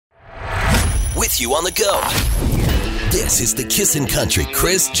with you on the go. This is the Kissin' Country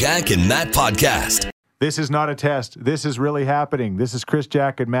Chris, Jack, and Matt podcast. This is not a test. This is really happening. This is Chris,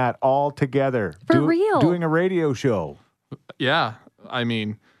 Jack, and Matt all together. For real. Doing a radio show. Yeah, I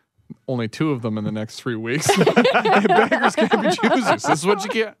mean, only 2 of them in the next 3 weeks. Beggars can't be choosers. This is what you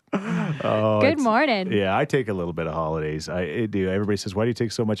get. Good morning. Yeah, I take a little bit of holidays. I do. Everybody says, "Why do you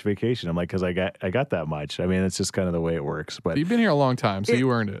take so much vacation?" I'm like, "Because I got that much." I mean, it's just kind of the way it works. But You've been here a long time, so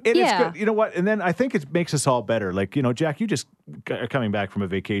you earned it. It is good. You know what? And then I think it makes us all better. Like, Jack, you just are coming back from a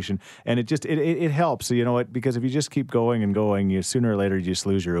vacation, and it helps. So you know what? Because if you just keep going and going, you sooner or later you just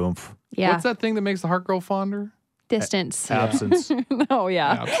lose your oomph. Yeah. What's that thing that makes the heart grow fonder? Distance. Absence. Oh,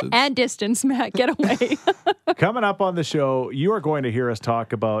 yeah. Absence. And distance, Matt. Get away. Coming up on the show, you are going to hear us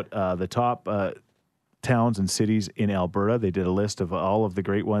talk about the top towns and cities in Alberta. They did a list of all of the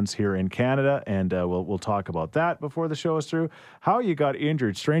great ones here in Canada, and we'll talk about that before the show is through. How you got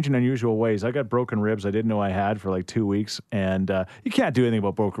injured, strange and unusual ways. I got broken ribs I didn't know I had for like 2 weeks, and you can't do anything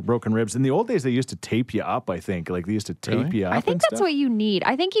about broken ribs. In the old days, they used to tape you up, I think. Like, they used to tape you up. I think that's what you need.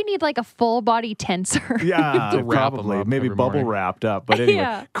 I think you need like a full body tensor. Yeah, wrap 'em probably. up Maybe every bubble morning. wrapped up. But anyway,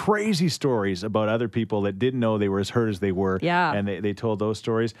 Yeah. crazy stories about other people that didn't know they were as hurt as they were. Yeah. And they told those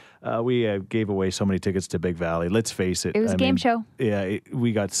stories. We gave away so many tickets to Big Valley. Let's face it. It was a game show. Yeah,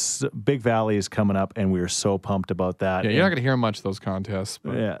 Mm-hmm. Big Valley is coming up, and we are so pumped about that. Yeah, you're not going to hear much of those contests.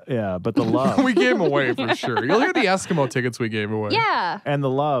 But Yeah, but the love. we gave them away for sure. You'll hear the Eskimo tickets we gave away. Yeah. And the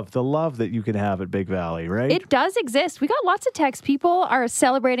love that you can have at Big Valley, right? It does exist. We got lots of texts. People are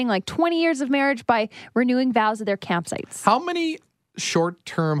celebrating like 20 years of marriage by renewing vows at their campsites. How many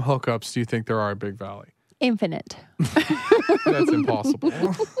short-term hookups do you think there are at Big Valley? Infinite. That's impossible.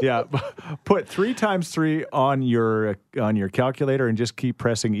 Yeah, put 3 times 3 on your calculator and just keep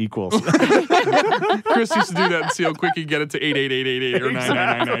pressing equals. Chris used to do that and see how quick you get it to 88888 or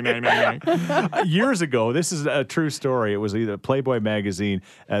 9999999. Years ago, this is a true story. It was either Playboy magazine.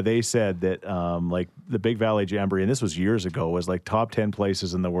 They said that like the Big Valley Jamboree, and this was years ago, was like top 10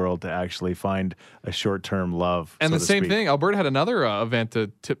 places in the world to actually find a short-term love. And so the to same speak. thing, Alberta had another event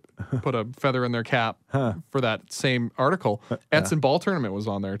to put a feather in their cap for that same article. Edson Ball Tournament was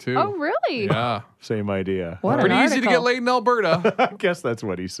on there too. Oh, really? Yeah. Same idea. What Pretty an easy to get article. laid in Alberta. I guess that's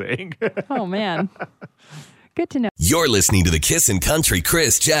what he's saying. Oh, man. Good to know. You're listening to the Kissin' Country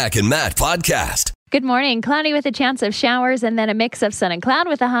Chris, Jack, and Matt podcast. Good morning. Cloudy with a chance of showers and then a mix of sun and cloud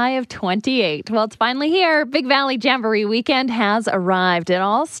with a high of 28. Well, it's finally here. Big Valley Jamboree weekend has arrived. It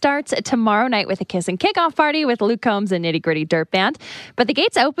all starts tomorrow night with a Kissin' kickoff party with Luke Combs and Nitty Gritty Dirt Band. But the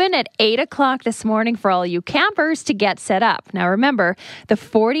gates open at 8 o'clock this morning for all you campers to get set up. Now, remember, the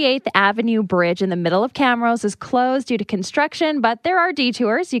 48th Avenue Bridge in the middle of Camrose is closed due to construction, but there are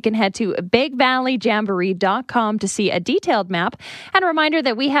detours. You can head to bigvalleyjamboree.com to see a detailed map. And a reminder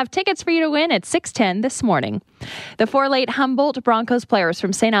that we have tickets for you to win at 6:10 this morning. The 4 late Humboldt Broncos players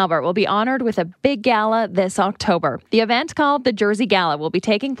from St. Albert will be honored with a big gala this October. The event, called the Jersey Gala, will be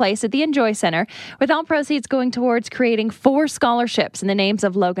taking place at the Enjoy Center, with all proceeds going towards creating 4 scholarships in the names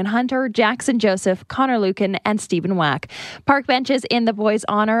of Logan Hunter, Jackson Joseph, Connor Lucan, and Stephen Wack. Park benches in the boys'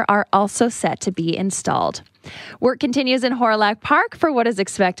 honor are also set to be installed. Work continues in Horilac Park for what is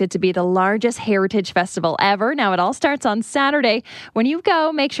expected to be the largest heritage festival ever. Now, it all starts on Saturday. When you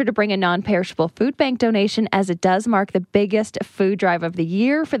go, make sure to bring a non-perishable food bank donation, as it does mark the biggest food drive of the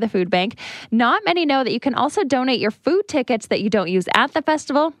year for the food bank. Not many know that you can also donate your food tickets that you don't use at the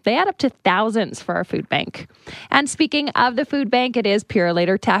festival. They add up to thousands for our food bank. And speaking of the food bank, it is Pure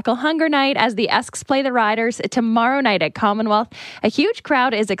Later Tackle Hunger Night as the Esks play the Riders tomorrow night at Commonwealth. A huge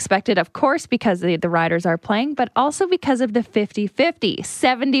crowd is expected, of course, because the Riders are playing, but also because of the 50-50.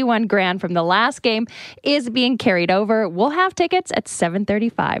 71 grand from the last game is being carried over. We'll have tickets at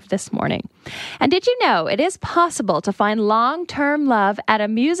 7:35 this morning. And did you know it is possible to find long-term love at a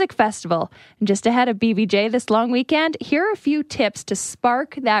music festival? And just ahead of BVJ this long weekend, here are a few tips to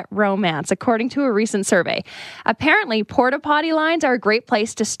spark that romance, according to a recent survey. Apparently, porta potty lines are a great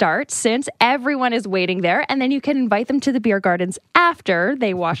place to start since everyone is waiting there, and then you can invite them to the beer gardens after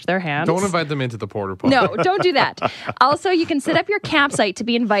they wash their hands. Don't invite them into the porta potty. No, don't do that. Also, you can set up your campsite to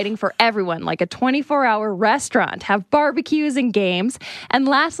be inviting for everyone, like a 24-hour restaurant, have barbecues and games. And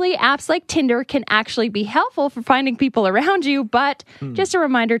lastly, apps like Tinder can actually be helpful helpful for finding people around you, but just a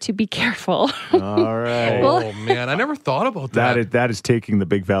reminder to be careful. All right. Oh, man. I never thought about that. That is taking the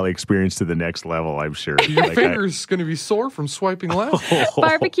Big Valley experience to the next level, I'm sure. Your finger's going to be sore from swiping left.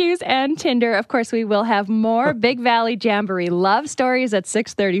 Barbecues and Tinder. Of course, we will have more Big Valley Jamboree love stories at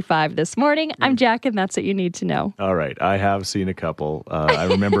 6:35 this morning. I'm Jack, and that's what you need to know. All right. I have seen a couple. I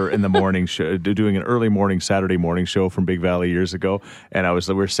remember in the morning show, doing an early morning, Saturday morning show from Big Valley years ago, and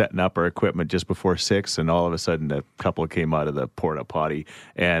we were setting up our equipment just before 6, and all of a sudden a couple came out of the porta potty,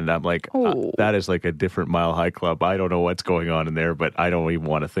 and I'm like, that is like a different Mile High Club. I don't know what's going on in there, but I don't even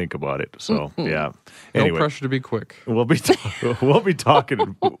want to think about it. So, yeah. Anyway, No pressure to be quick. We'll be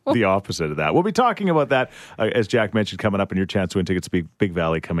talking the opposite of that. We'll be talking about that, as Jack mentioned, coming up, in your chance to win tickets to Big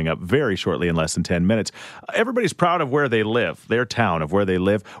Valley coming up very shortly in less than 10 minutes. Everybody's proud of where they live, their town of where they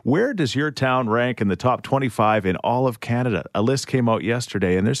live. Where does your town rank in the top 25 in all of Canada? A list came out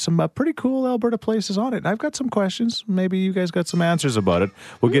yesterday, and there's some pretty cool Alberta places on it. And I've got some questions. Maybe you guys got some answers about it.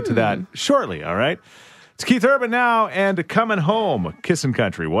 We'll get to that shortly, all right? It's Keith Urban now, and Coming Home, Kissin'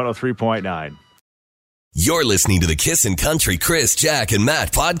 Country 103.9. You're listening to the Kissin' Country Chris, Jack, and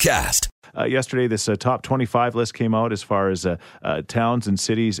Matt podcast. Yesterday, this top 25 list came out as far as towns and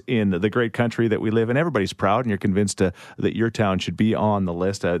cities in the great country that we live in. Everybody's proud, and you're convinced that your town should be on the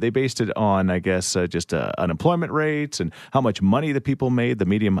list. They based it on, I guess, just unemployment rates and how much money the people made, the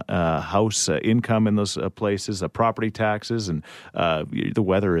median house income in those places, property taxes, and the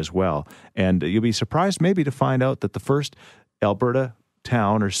weather as well. And you'll be surprised maybe to find out that the first Alberta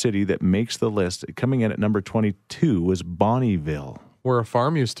town or city that makes the list, coming in at number 22, was Bonnyville. Where a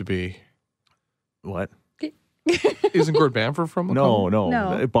farm used to be. What? Isn't Gord Bamford from No, No.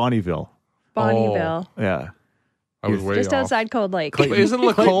 Bonnyville. Bonnyville. Yeah. I was way Just off. outside Cold Lake. Isn't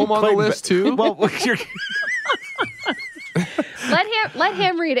Lacombe on the list too? Well, you're, Let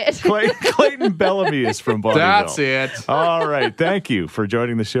him read it. Clayton Bellamy is from Bonnyville. That's it. All right. Thank you for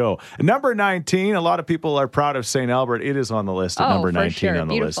joining the show. Number 19, a lot of people are proud of St. Albert. It is on the list at Oh, number for 19 sure. on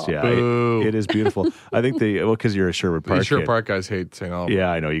the Beautiful. list. Yeah, Boo. it is beautiful. I think because you're a Sherwood Park The Sherwood kid. Park guys hate St. Albert. Yeah,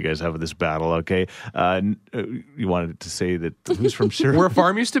 I know you guys have this battle. Okay. You wanted to say that who's from Sherwood? Where a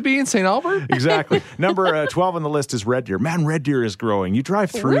farm used to be in St. Albert? Exactly. Number 12 on the list is Red Deer. Man, Red Deer is growing. You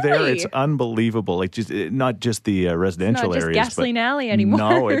drive through there, Really? it's unbelievable. Like not just the residential Not just areas, Gasoline but Alley anymore.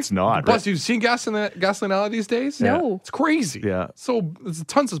 No, it's not. Plus, you've seen Gasoline Alley these days? No. It's crazy. Yeah. So there's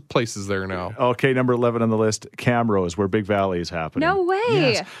tons of places there now. Okay, number 11 on the list, Camrose, where Big Valley is happening. No way.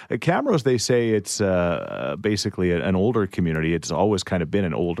 Yes. Camrose, they say it's basically an older community. It's always kind of been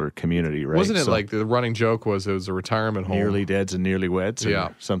an older community, right? Wasn't it So like the running joke was it was a retirement home? nearly deads and nearly weds, or Yeah.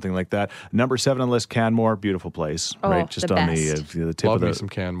 something like that. Number 7 on the list, Canmore, beautiful place, Oh, right? Just the on best. the tip Love of me the, some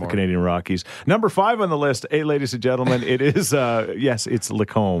Canmore. the Canadian Rockies. Number 5 on the list, ladies and gentlemen, it is yes, it's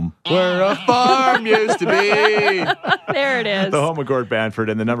Lacombe, Where a farm used to be. There it is. the home of Gord Bamford,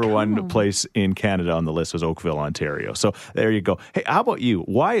 and the number 1 place in Canada on the list was Oakville, Ontario. So there you go. Hey, how about you?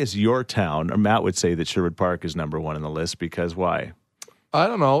 Why is your town, or Matt would say that Sherwood Park is number 1 on the list, because why? I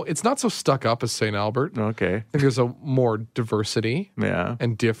don't know. It's not so stuck up as St. Albert. I Okay. think there's a more diversity Yeah.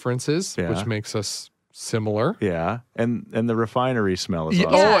 and differences, Yeah. which makes us similar. Yeah. And the refinery smell is Yeah,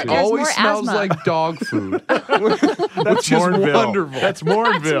 awesome. Yeah, it too. there's always more smells asthma. like dog food. That's which is Morinville. wonderful. That's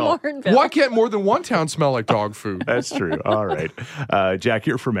Morinville. Mornville. Why can't more than one town smell like dog food? That's true. All right. Jack,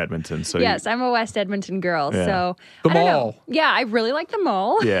 you're from Edmonton. So Yes, I'm a West Edmonton girl, Yeah. so The I don't know. mall. Yeah, I really like the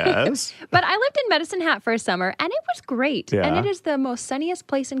mall. Yes. But I lived in Medicine Hat for a summer, and it was great. Yeah. And it is the most sunniest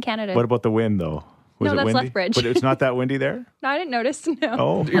place in Canada. What about the wind, though? Was No, it that's windy? Lethbridge. But it's not that windy there? No, I didn't notice. No,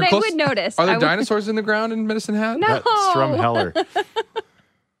 Oh. but You're I close- would notice. Are there I would- dinosaurs in the ground in Medicine Hat? No. That's Drumheller.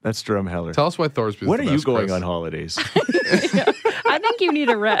 That's Drumheller. Tell us why Thorsby is When the are you best, going Chris. on holidays? I think you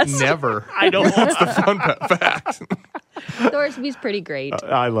need a rest. Never. I don't. That's the fun fact. Thorsby's pretty great.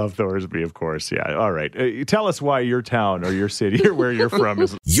 I love Thorsby, of course. Yeah. All right. Tell us why your town or your city or where you're from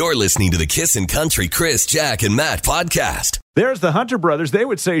is. You're listening to the Kissin' Country Chris, Jack, and Matt podcast. There's the Hunter brothers. They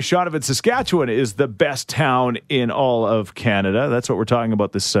would say Shaunavon, Saskatchewan is the best town in all of Canada. That's what we're talking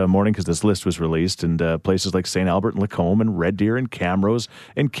about this morning because this list was released. And places like St. Albert and Lacombe and Red Deer and Camrose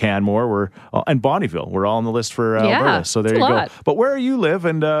and Canmore and Bonnyville were all on the list for Alberta. So there it's you a go. lot. But where you live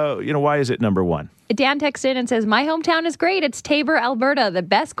and, why is it number 1? Dan texted in and says, my hometown is great. It's Tabor, Alberta, the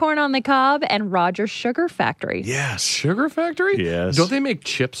best corn on the cob, and Rogers Sugar Factory. Yes. Sugar factory? Yes. Don't they make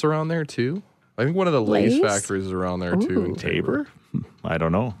chips around there too? I think one of the Lay's Lay's? factories is around there too. In Tabor? I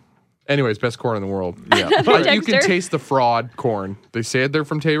don't know. Anyways, best corn in the world. Yeah. You can taste the fraud corn. They say they're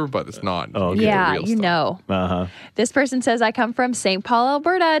from Tabor, but it's not. Oh, You get the Yeah, real you stuff. know. Uh-huh. This person says, I come from St. Paul,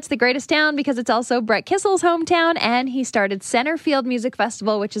 Alberta. It's the greatest town because it's also Brett Kissel's hometown, and he started Centerfield Music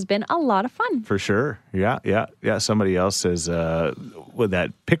Festival, which has been a lot of fun. For sure. Yeah. Somebody else says, with that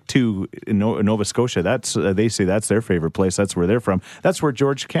Pictou in Nova Scotia, that's they say that's their favorite place. That's where they're from. That's where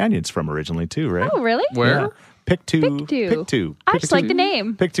George Canyon's from originally, too, right? Oh, really? Where? Yeah. Pictou. I just like the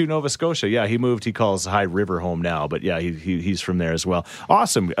name. Pictou, Nova Scotia. Yeah, he moved. He calls High River home now, but yeah, he's from there as well.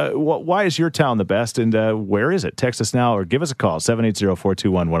 Awesome. Why is your town the best, and where is it? Text us now or give us a call,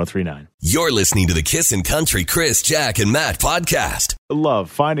 780-421-1039. You're listening to the Kissin' Country Chris, Jack, and Matt podcast.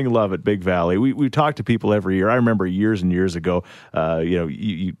 Finding love at Big Valley. We talk to people every year. I remember years and years ago,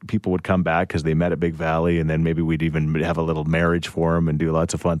 people would come back because they met at Big Valley, and then maybe we'd even have a little marriage for them and do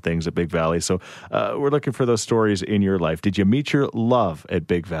lots of fun things at Big Valley. So we're looking for those stories in your life. Did you meet your love at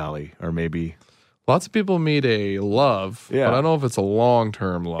Big Valley, or maybe? Lots of people meet a love, Yeah. but I don't know if it's a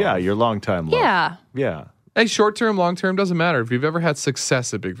long-term love. Yeah, your longtime love. Yeah. Hey, short-term, long-term, doesn't matter. If you've ever had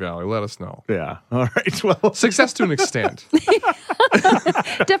success at Big Valley, let us know. Yeah. All right. Well, Success to an extent.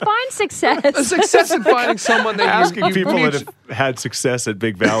 Define success. Success in finding someone that asking you people that have had success at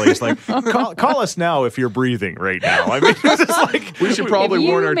Big Valley is like, call us now if you're breathing right now. I mean, it's just like we should probably If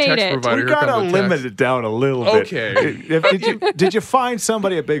you warn our made text it. provider. we Here gotta comes the limit text. it down a little bit. Okay. Did you find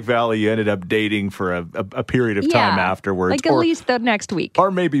somebody at Big Valley you ended up dating for a period of time afterwards, like at least the next week.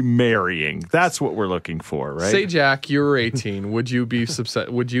 or maybe marrying? That's what we're looking for, right? Say, Jack, you were 18. Would you be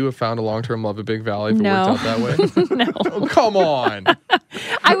upset? Would you have found a long-term love at Big Valley if it No. worked out that way? No. Oh, come on.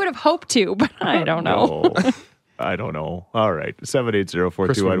 I would have hoped to, but I don't know. No. I don't know. All right, Chris would marry the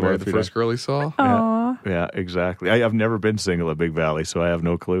 780-421-1039. first girl he saw. Yeah, exactly. I've never been single at Big Valley, so I have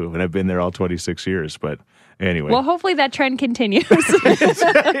no clue, and I've been there all 26 years. But anyway, Well, hopefully that trend continues.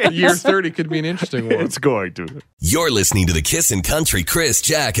 Year 30 could be an interesting one. it's going to. You're listening to the Kissin' Country Chris,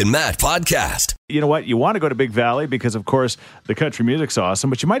 Jack, and Matt podcast. You know what? You want to go to Big Valley because, of course, the country music's awesome,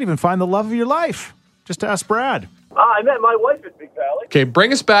 but you might even find the love of your life. Just ask Brad. I met my wife at Big Valley. Okay,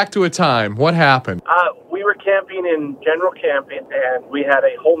 bring us back to a time. What happened? We were camping in general camping, and we had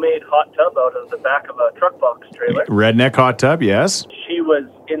a homemade hot tub out of the back of a truck box trailer. Redneck hot tub, yes. She was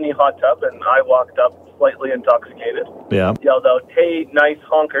in the hot tub, and I walked up slightly intoxicated, Yeah. yelled out, "Hey, nice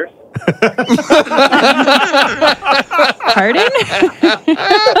honkers." Pardon?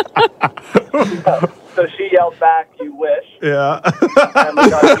 So she yelled back, "You wish." Yeah. And we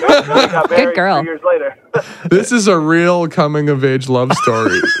got married girl. 3 years later. This is a real coming-of-age love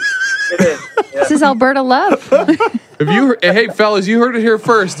story. It is. Yeah. This is Alberta love. Hey, fellas, you heard it here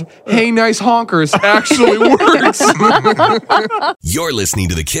first. Hey, nice honkers actually works. You're listening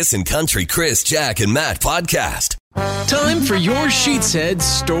to the Kissin' Country Chris, Jack, and Matt podcast. Time for your Sheets Head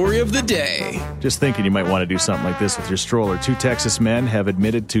story of the day. Just thinking you might want to do something like this with your stroller. 2 Texas men have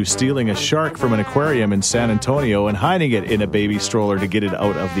admitted to stealing a shark from an aquarium in San Antonio and hiding it in a baby stroller to get it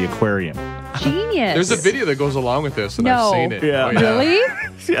out of the aquarium. Genius. There's a video that goes along with this, and No. I've seen it. Yeah. Oh, Really?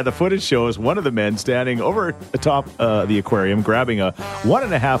 Yeah, the footage shows one of the men standing over atop the aquarium, grabbing a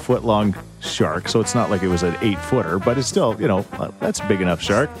 1.5 foot long shark. So it's not like it was an 8-footer, but it's still, that's a big enough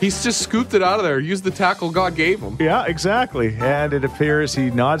shark. He's just scooped it out of there. Used the tackle God gave him. Yeah, exactly. And it appears he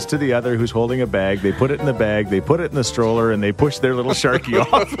nods to the other who's holding a bag. They put it in the bag, they put it in the stroller, and they push their little sharky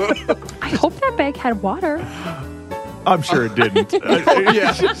off. I hope that bag had water. I'm sure it didn't.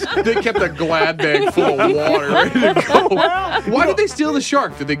 Yeah, they kept a Glad bag full of water ready to go. Why did they steal the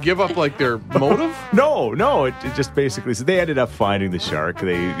shark? Did they give up like their motive? No. It just basically, so they ended up finding the shark.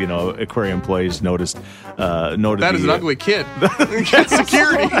 They, aquarium employees noticed. That is an ugly kid. Get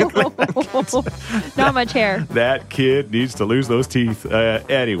security. Not much hair. That kid needs to lose those teeth.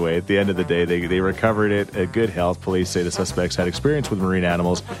 Anyway, at the end of the day, they recovered it. Good health. Police say the suspects had experience with marine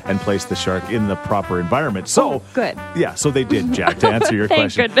animals and placed the shark in the proper environment. So Good. Yeah, so they did, Jack, to answer your Thank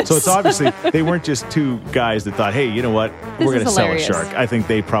question. goodness. So it's obviously, they weren't just 2 guys that thought, hey, you know what, This we're going to is sell hilarious. a shark. I think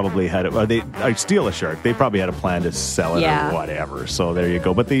they probably had I'd steal a shark. They probably had a plan to sell it Yeah. or whatever. So there you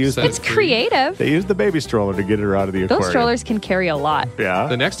go. But they used It's creative. they used the baby stroller to get her out of the aquarium. Those strollers can carry a lot. Yeah,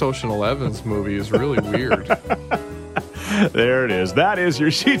 The next Ocean Eleven's movie is really weird. there it is. That is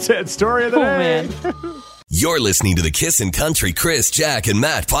your Sheets Head story of the Oh, day. man. You're listening to the Kissin' Country Chris, Jack, and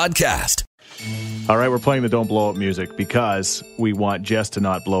Matt podcast. All right, we're playing the Don't Blow Up music because we want Jess to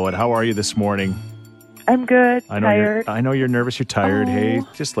not blow it. How are you this morning? I'm good. I know Tired. I know you're nervous. You're tired. Oh. Hey,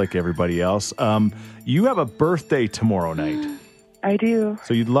 just like everybody else. You have a birthday tomorrow night, I do.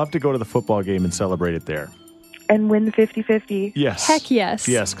 so you'd love to go to the football game and celebrate it there. and win the 50-50. Yes. Heck yes.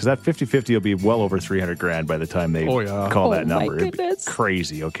 Yes, because that 50-50 will be well over 300 grand by the time they call that number. My goodness. It'd be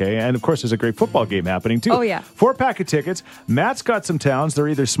crazy, okay? And of course, there's a great football game happening too. Oh, yeah. 4-pack of tickets. Matt's got some towns. They're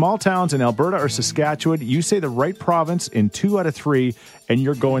either small towns in Alberta or Saskatchewan. You say the right province in 2 out of 3, and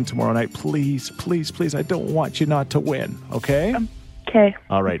you're going tomorrow night. Please, please, please, I don't want you not to win, okay? Okay.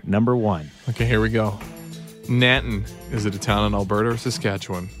 All right, number 1. Okay, here we go. Nanton. Is it a town in Alberta or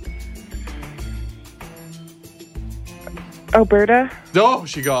Saskatchewan? Alberta. Oh,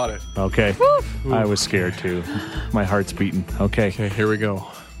 she got it. Okay. I was scared too. My heart's beating. Okay. Okay, here we go.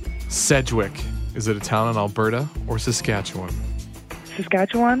 Sedgwick. Is it a town in Alberta or Saskatchewan?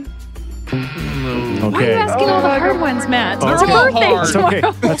 Saskatchewan. Why are you Okay. asking all the hard ones, Matt? Oh, It's her all birthday hard. That's tomorrow.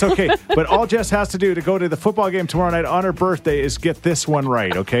 okay. That's okay. But all Jess has to do to go to the football game tomorrow night on her birthday is get this one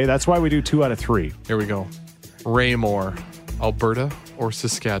right, okay? That's why we do 2 out of 3. Here we go. Raymore. Alberta or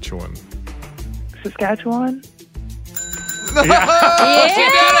Saskatchewan? Saskatchewan. Yeah, She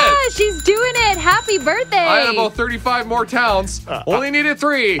did it! she's doing it. Happy birthday. I had about 35 more towns. Only needed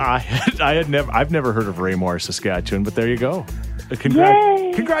 3. I've never heard of Raymore, Saskatchewan, but there you go.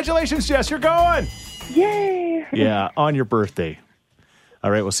 Yay. Congratulations, Jess. You're going. Yay. Yeah, on your birthday. All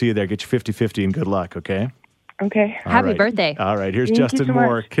right, we'll see you there. Get you 50-50 and good luck, okay? Okay. All Happy right. birthday. All right, here's Thank you Justin so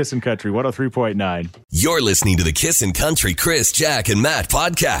Moore, much. Kissin' Country, 103.9. You're listening to the Kissin' Country Chris, Jack, and Matt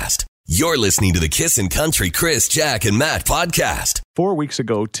podcast. You're listening to the Kissin' Country Chris, Jack, and Matt podcast. 4 weeks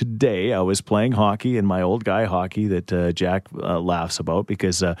ago today, I was playing hockey in my old guy hockey that Jack laughs about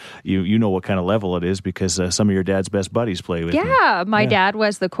because you know what kind of level it is because some of your dad's best buddies play with me. Yeah, my dad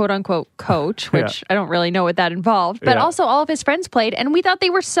was the quote-unquote coach, which I don't really know what that involved. But also all of his friends played, and we thought they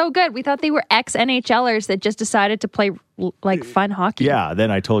were so good. We thought they were ex-NHLers that just decided to play like fun hockey. Yeah,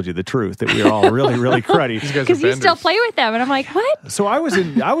 then I told you the truth that we were all really, really cruddy. These guys are Because you still benders. play with them. And I'm like, what? So I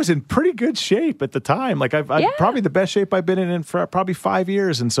was in pretty good shape at the time. Like I've probably the best shape I've been in for probably 5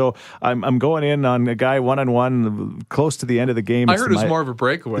 years. And so I'm going in on a guy 1-on-1 close to the end of the game. I heard it was more of a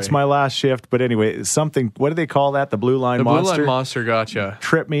breakaway. It's my last shift, but anyway, something. What do they call that? The blue line the monster. Blue Line Monster gotcha.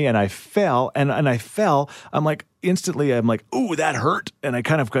 Tripped me, and I fell, and I fell. I'm like. Instantly, I'm like, ooh, that hurt. And I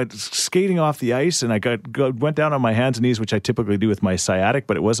kind of got skating off the ice and I went down on my hands and knees, which I typically do with my sciatic,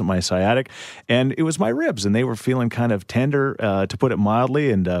 but it wasn't my sciatic. And it was my ribs and they were feeling kind of tender, to put it mildly.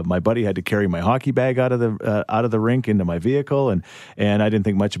 And my buddy had to carry my hockey bag out of the rink into my vehicle. And I didn't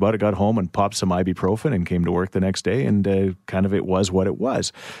think much about it. Got home and popped some ibuprofen and came to work the next day. And kind of it was what it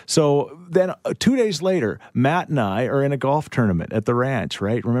was. So then 2 days later, Matt and I are in a golf tournament at the ranch,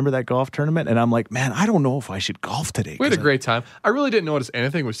 right? Remember that golf tournament? And I'm like, man, I don't know if I should golf today. We had a great time. I really didn't notice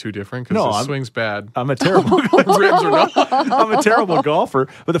anything was too different because No, the swing's bad. I'm a terrible Ribs or not. I'm a terrible golfer.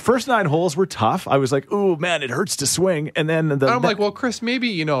 But the first 9 holes were tough. I was like, ooh, man, it hurts to swing. And then I'm like, well, Chris,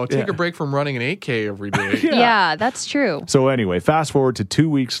 maybe, take a break from running an 8K every day. Yeah, that's true. So anyway, fast forward to 2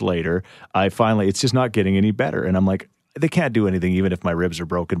 weeks later, it's just not getting any better. And I'm like, they can't do anything even if my ribs are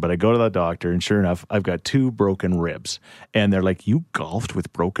broken. But I go to the doctor and sure enough, I've got 2 broken ribs. And they're like, you golfed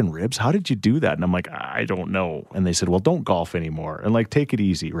with broken ribs? How did you do that? And I'm like, I don't know. And they said, well, don't golf anymore. And like, take it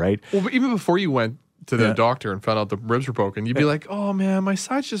easy, right? Well, but even before you went to the doctor and found out the ribs were broken, you'd be like, oh man, my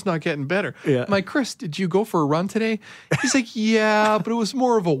side's just not getting better. Yeah. I'm like, Chris, did you go for a run today? He's like, yeah, but it was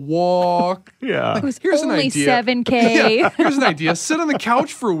more of a walk. Yeah. It was Here's an only idea. 7K. Yeah, here's an idea. Sit on the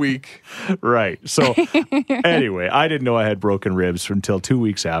couch for a week. Right. So anyway, I didn't know I had broken ribs until 2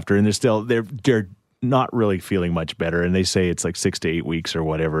 weeks after, and they're not really feeling much better. And they say it's like 6 to 8 weeks or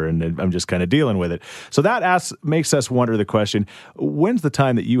whatever. And I'm just kind of dealing with it. So that makes us wonder the question, when's the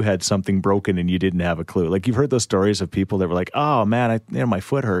time that you had something broken and you didn't have a clue? Like you've heard those stories of people that were like, oh man, my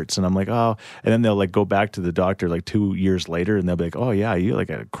foot hurts. And I'm like, oh, and then they'll like go back to the doctor like 2 years later and they'll be like, oh yeah, you like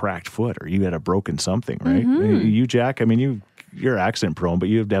had a cracked foot or you had a broken something, right? You, Jack, I mean, you're accident prone, but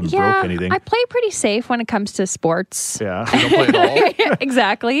you haven't broke anything. I play pretty safe when it comes to sports. Yeah. You don't play at all.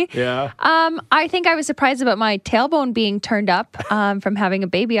 Exactly. Yeah. I think I was surprised about my tailbone being turned up from having a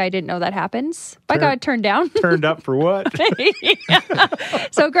baby. I didn't know that happens. I got it turned down. Turned up for what?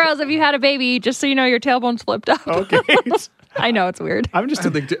 So, girls, if you had a baby, just so you know, your tailbone's flipped up. Okay. I know it's weird. I'm just I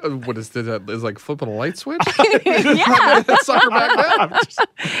think, what is that? Is like flipping a light switch? Yeah, That sucker back down.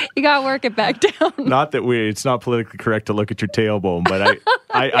 you got to work it back down. not that it's not politically correct to look at your tailbone, but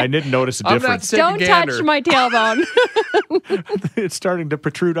I didn't notice a I'm not difference. taking Don't gander. touch my tailbone. It's starting to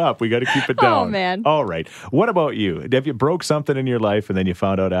protrude up. We got to keep it down. Oh, man. All right. What about you? Have you broke something in your life and then you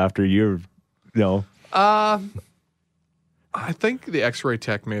found out after I think the X-ray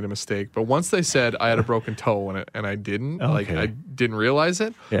tech made a mistake, but once they said I had a broken toe and I didn't, like Okay. I didn't realize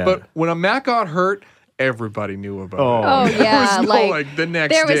it. Yeah. But when a Matt got hurt everybody knew about Oh, it. yeah. There was no, like the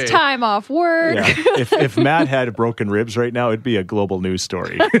next there day. was time off work. Yeah. If Matt had broken ribs right now, it'd be a global news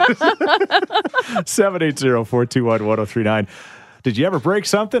story. 780-421-1039. Did you ever break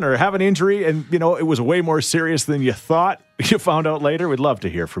something or have an injury and, it was way more serious than you thought? You found out later? We'd love to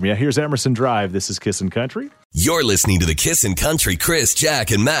hear from you. Here's Emerson Drive. This is Kissin' Country. You're listening to the Kissin' Country Chris,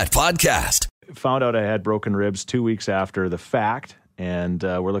 Jack, and Matt podcast. Found out I had broken ribs 2 weeks after the fact, and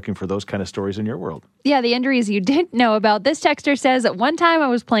we're looking for those kind of stories in your world. Yeah, the injuries you didn't know about. This texter says, at one time I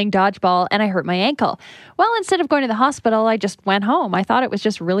was playing dodgeball and I hurt my ankle. Well, instead of going to the hospital, I just went home. I thought it was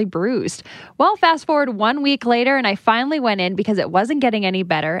just really bruised. Well, fast forward 1 week later and I finally went in because it wasn't getting any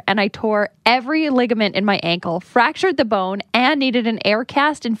better, and I tore every ligament in my ankle, fractured the bone, and needed an air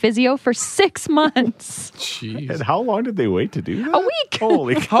cast and physio for 6 months. Jeez. And how long did they wait to do that? A week.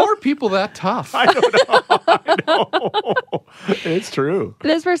 Holy cow. How are people that tough? I don't know. It's true.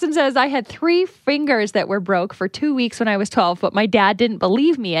 This person says, I had 3 fingers that were broke for 2 weeks when I was 12, but my dad didn't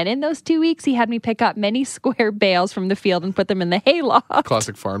believe me. And in those 2 weeks, he had me pick up many square bales from the field and put them in the hayloft.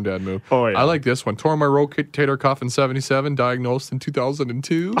 Classic farm dad move. Oh, yeah. I like this one. Tore my rotator cuff in 77, diagnosed in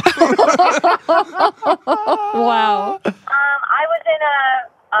 2002. Wow. I was in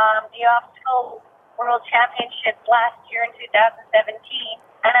the obstacle world championships last year in 2017,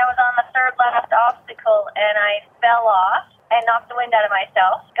 and I was on the third last obstacle, and I fell off and knocked the wind out of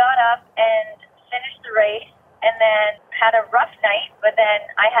myself. Got up and finished the race, and then had a rough night, but then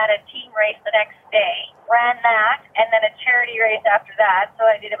I had a team race the next day. Ran that, and then a charity race after that, so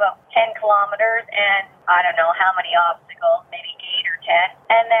I did about 10 kilometers, and I don't know how many obstacles, maybe 8 or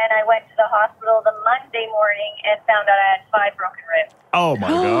 10. And then I went to the hospital the Monday morning and found out I had 5 broken ribs. Oh,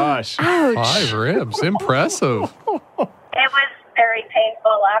 my gosh. Five ribs. Impressive. It was very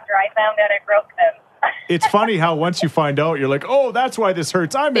painful after I found out I broke them. It's funny how once you find out, you're like, oh, that's why this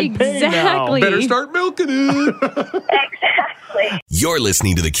hurts. I'm in pain now. Exactly. Better start milking it. Exactly. You're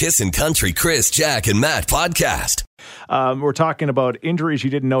listening to the Kissin' Country Chris, Jack, and Matt podcast. We're talking about injuries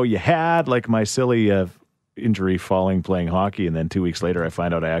you didn't know you had, like my silly injury playing hockey, and then 2 weeks later I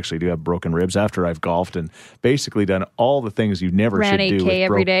find out I actually do have broken ribs after I've golfed and basically done all the things you never Ran should do 8K with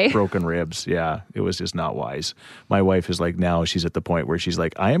every day. broken ribs. Yeah, it was just not wise. My wife is like, now she's at the point where she's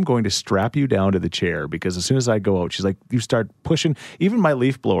like, I am going to strap you down to the chair, because as soon as I go out, she's like, you start pushing, even my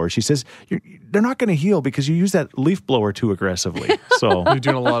leaf blower, she says, they're not going to heal because you use that leaf blower too aggressively. So You're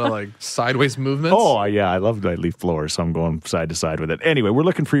doing a lot of like sideways movements. oh yeah, I love my leaf blower, so I'm going side to side with it. Anyway, we're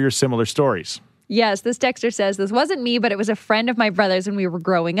looking for your similar stories. Yes, this texter says, this wasn't me, but it was a friend of my brother's when we were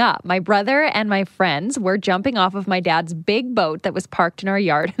growing up. My brother and my friends were jumping off of my dad's big boat that was parked in our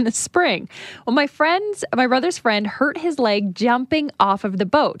yard in the spring. Well, my brother's friend hurt his leg jumping off of the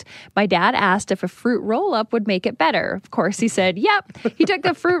boat. My dad asked if a fruit roll-up would make it better. Of course, he said, yep. He took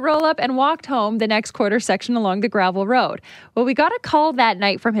the fruit roll-up and walked home the next quarter section along the gravel road. Well, we got a call that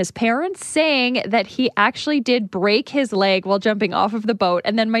night from his parents saying that he actually did break his leg while jumping off of the boat,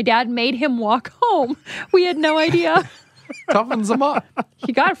 and then my dad made him walk home. We had no idea. Toughens them up.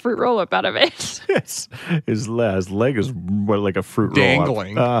 He got a fruit roll-up out of it. Yes. His leg is more like a fruit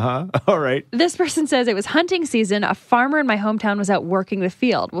Dangling. roll-up. Uh-huh. All right. This person says, it was hunting season. A farmer in my hometown was out working the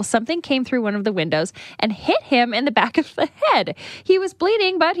field. Well, something came through one of the windows and hit him in the back of the head. He was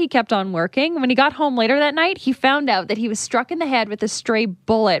bleeding, but he kept on working. When he got home later that night, he found out that he was struck in the head with a stray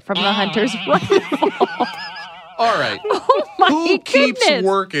bullet from the hunter's rifle. All right. Oh my Who keeps goodness.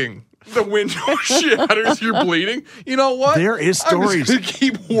 working? The window shatters, you're bleeding. You know what? There is stories. I'm just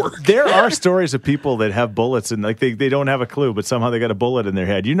gonna keep working. There are stories of people that have bullets and like they don't have a clue, but somehow they got a bullet in their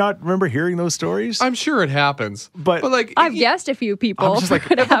head. You not remember hearing those stories? I'm sure it happens. But like, I've guessed a few people. I'm just like,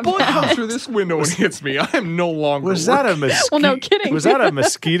 could if a have bullet that. comes through this window and hits me, I am no longer was that a working. mosquito? Well, no kidding. Was that a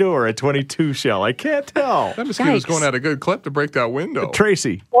mosquito or a 22 shell? I can't tell. That mosquito's Yikes. going at a good clip to break that window.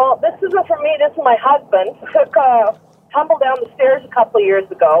 Tracy. Well, this isn't for me. This is my husband. Tumbled down the stairs a couple of years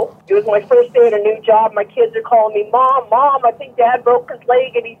ago. It was my first day at a new job. My kids are calling me, Mom, I think Dad broke his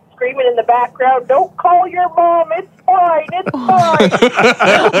leg, and he's screaming in the background, don't call your mom, it's fine, it's fine.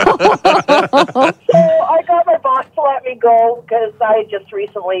 So I got my boss to let me go because I just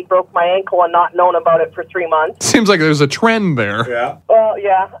recently broke my ankle and not known about it for 3 months. Seems like there's a trend there. Yeah. Well,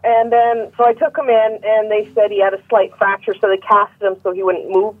 yeah. And then, so I took him in, and they said he had a slight fracture, so they casted him so he wouldn't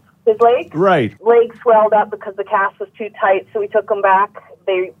move his leg. Right. Leg swelled up because the cast was too tight, so we took him back.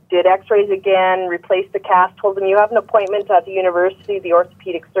 They did x-rays again, replaced the cast, told him, you have an appointment at the university, the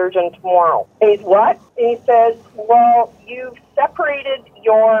orthopedic surgeon, tomorrow. And he's, what? And he says, well, you've separated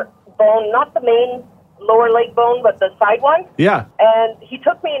your bone, not the main lower leg bone, but the side one. Yeah. And he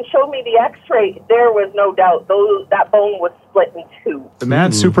took me and showed me the x-ray. There was no doubt. That bone was split in two. The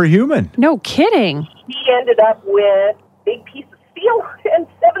man's superhuman. No kidding. He ended up with a big piece of steel and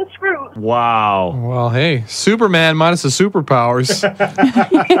 7 screws. Wow. Well, hey, Superman minus the superpowers.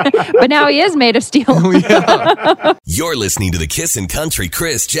 But now he is made of steel. You're listening to the Kissin' Country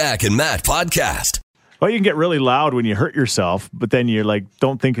Chris, Jack, and Matt podcast. Well, you can get really loud when you hurt yourself, but then you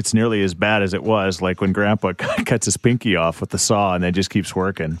don't think it's nearly as bad as it was, like when Grandpa cuts his pinky off with the saw and then just keeps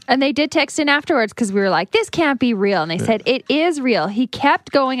working. And they did text in afterwards because we were like, this can't be real. And they said, it is real. He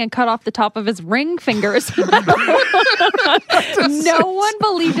kept going and cut off the top of his ring fingers. No one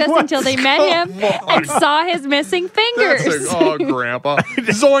believed us until they met him and saw his missing fingers. That's like, oh, Grandpa.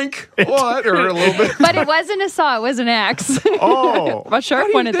 Zoink. What? Or a little bit. But it wasn't a saw, it was an axe. Oh. A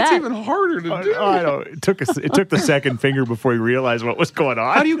sharp one at That's that. even harder to do. I don't. It took the second finger before you realized what was going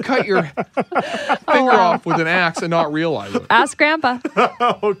on. How do you cut your finger off with an axe and not realize it? Ask Grandpa.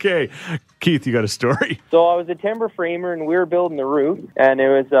 Okay. Keith, you got a story? So I was a timber framer and we were building the roof, and it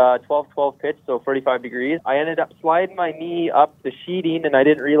was 12-12 pitch, so 45 degrees. I ended up sliding my knee up the sheeting, and I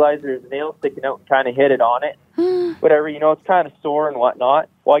didn't realize there was a nail sticking out and kind of hit it on it. Whatever, it's kind of sore and whatnot.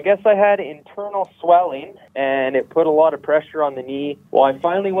 Well, I guess I had internal swelling, and it put a lot of pressure on the knee. Well, I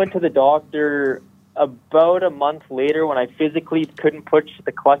finally went to the doctor about a month later when I physically couldn't push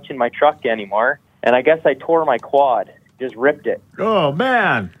the clutch in my truck anymore, and I guess I tore my quad, just ripped it. Oh,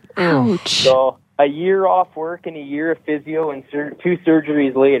 man. Ouch. So a year off work and a year of physio and 2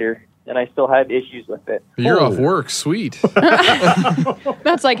 surgeries later, and I still have issues with it. You're off work. Sweet.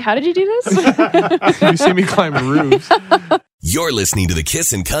 That's like, how did you do this? You see me climb roofs. You're listening to the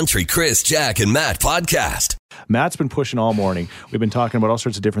Kissin' Country Chris, Jack, and Matt podcast. Matt's been pushing all morning. We've been talking about all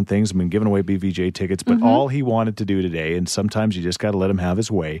sorts of different things. I've been giving away BVJ tickets, but all he wanted to do today, and sometimes you just got to let him have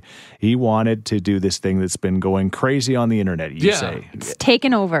his way, he wanted to do this thing that's been going crazy on the internet, you say. It's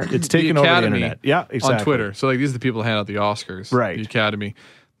taken over. It's taken over the internet. Yeah, exactly. On Twitter. So these are the people that hand out the Oscars. Right. The Academy.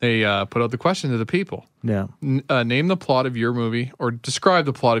 They put out the question to the people. Yeah. Name the plot of your movie, or describe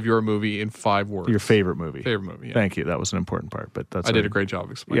the plot of your movie in 5 words. Your favorite movie. Favorite movie, yeah. Thank you. That was an important part, but that's I did a great job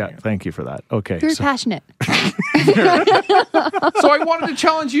explaining it. Thank you for that. Okay. Very passionate. So I wanted to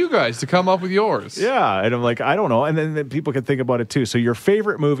challenge you guys to come up with yours. Yeah, and I'm like, I don't know. And then people can think about it too. So your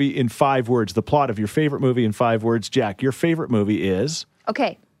favorite movie in 5 words, the plot of your favorite movie in 5 words. Jack, your favorite movie is?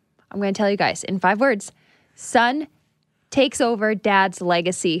 Okay, I'm going to tell you guys in 5 words. Son takes over dad's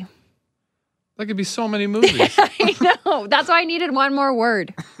legacy. That could be so many movies. I know. That's why I needed one more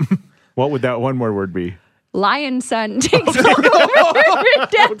word. What would that one more word be? Lion son takes over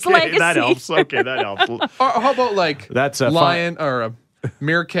dad's legacy. That helps. Okay, that helps. Or how about That's a lion or a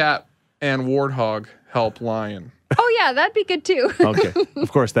meerkat and warthog help lion? Oh, yeah, that'd be good too. Okay.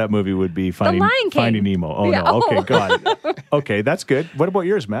 Of course, that movie would be Finding Lion King. Finding Nemo. Oh, Yeah. no. Okay, got it. Okay, that's good. What about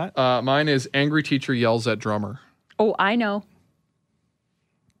yours, Matt? Mine is Angry Teacher Yells at Drummer. Oh, I know.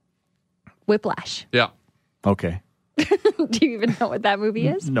 Whiplash. Yeah. Okay. Do you even know what that movie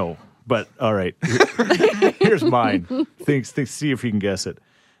is? No, but all right. Here's mine. See if you can guess it.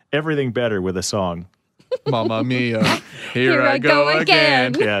 Everything Better with a song. Mamma Mia, here I go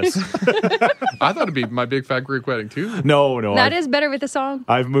again. Yes. I thought it'd be My Big Fat Greek Wedding too. No. That is better with a song.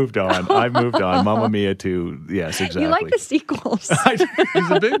 I've moved on. Mamma Mia to, yes, exactly. You like the sequels.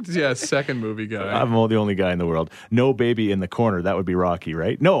 He's a big second movie guy. I'm the only guy in the world. No Baby in the Corner. That would be Rocky,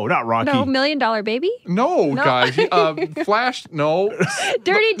 right? No, not Rocky. No, $1 Million Baby? No, guys. Flash, no.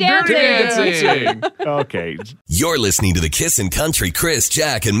 Dirty Dancing. Dirty Dancing. Okay. You're listening to the Kissin' Country Chris,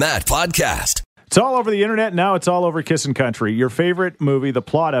 Jack, and Matt podcast. It's all over the internet. Now it's all over Kissin' Country. Your favorite movie, the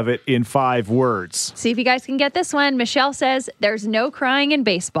plot of it in 5 words. See if you guys can get this one. Michelle says, there's no crying in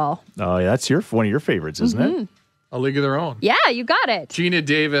baseball. Oh, yeah, that's one of your favorites, isn't it? A League of Their Own. Yeah, you got it. Gina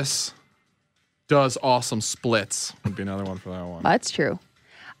Davis does awesome splits. Would be another one for that one. That's true.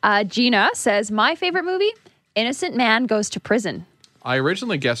 Gina says, my favorite movie, Innocent Man Goes to Prison. I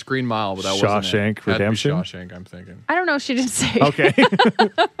originally guessed Green Mile, but that wasn't it. Shawshank Redemption? Had to be Shawshank, I'm thinking. I don't know. She didn't say. Okay.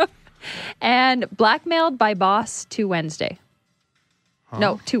 And Blackmailed by Boss to Wednesday.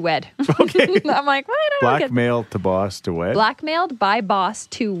 No, to wed. Okay. I'm like, what? I don't get Blackmail to boss to wed? Blackmailed by Boss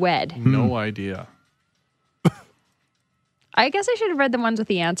to wed. No idea. I guess I should have read the ones with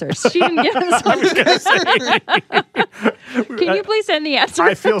the answers. She didn't give us one. Can you please send the answers?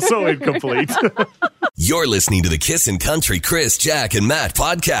 I feel so incomplete. You're listening to the Kissin' Country Chris, Jack, and Matt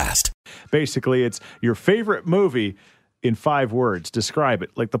podcast. Basically, it's your favorite movie in 5 words. Describe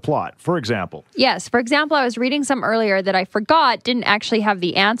it, like the plot. For example. Yes. For example, I was reading some earlier that I forgot didn't actually have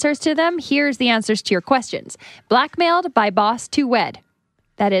the answers to them. Here's the answers to your questions. Blackmailed by Boss to wed.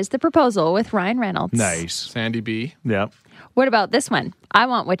 That is The Proposal with Ryan Reynolds. Nice. Sandy B. Yeah. What about this one? I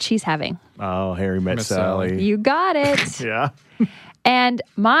Want What She's Having. Oh, Harry Met Miss Sally. You got it. Yeah. And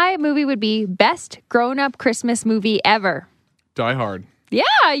my movie would be best grown-up Christmas movie ever. Die Hard.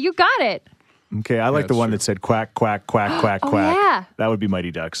 Yeah, you got it. Okay, I like the one that said quack, quack, quack, quack, quack. Yeah. That would be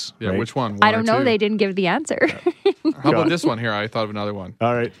Mighty Ducks. Yeah, right? which one? I don't know. They didn't give the answer. How about this one here? I thought of another one.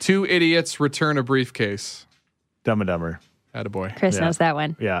 All right. Two idiots return a briefcase. Dumb and Dumber. Attaboy. Chris knows that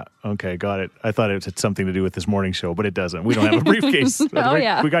one. Yeah. Okay. Got it. I thought it had something to do with this morning show, but it doesn't. We don't have a briefcase.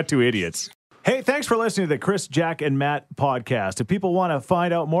 Yeah. We got two idiots. Hey, thanks for listening to the Chris, Jack, and Matt podcast. If people want to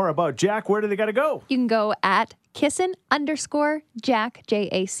find out more about Jack, where do they got to go? You can go at kissin_Jack,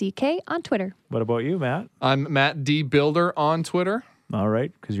 Jack, on Twitter. What about you, Matt? I'm Matt D. Builder on Twitter. All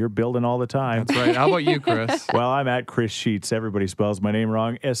right, because you're building all the time. That's right. How about you, Chris? Well, I'm at Chris Sheets. Everybody spells my name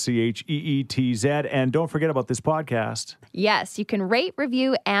wrong, SCHEETZ. And don't forget about this podcast. Yes, you can rate,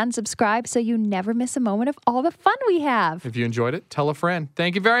 review, and subscribe so you never miss a moment of all the fun we have. If you enjoyed it, tell a friend.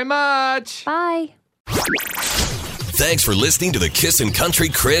 Thank you very much. Bye. Thanks for listening to the Kissin' Country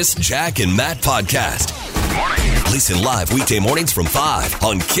Chris, Jack, and Matt podcast. Listen live weekday mornings from 5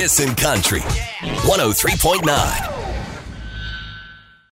 on Kissin' Country 103.9.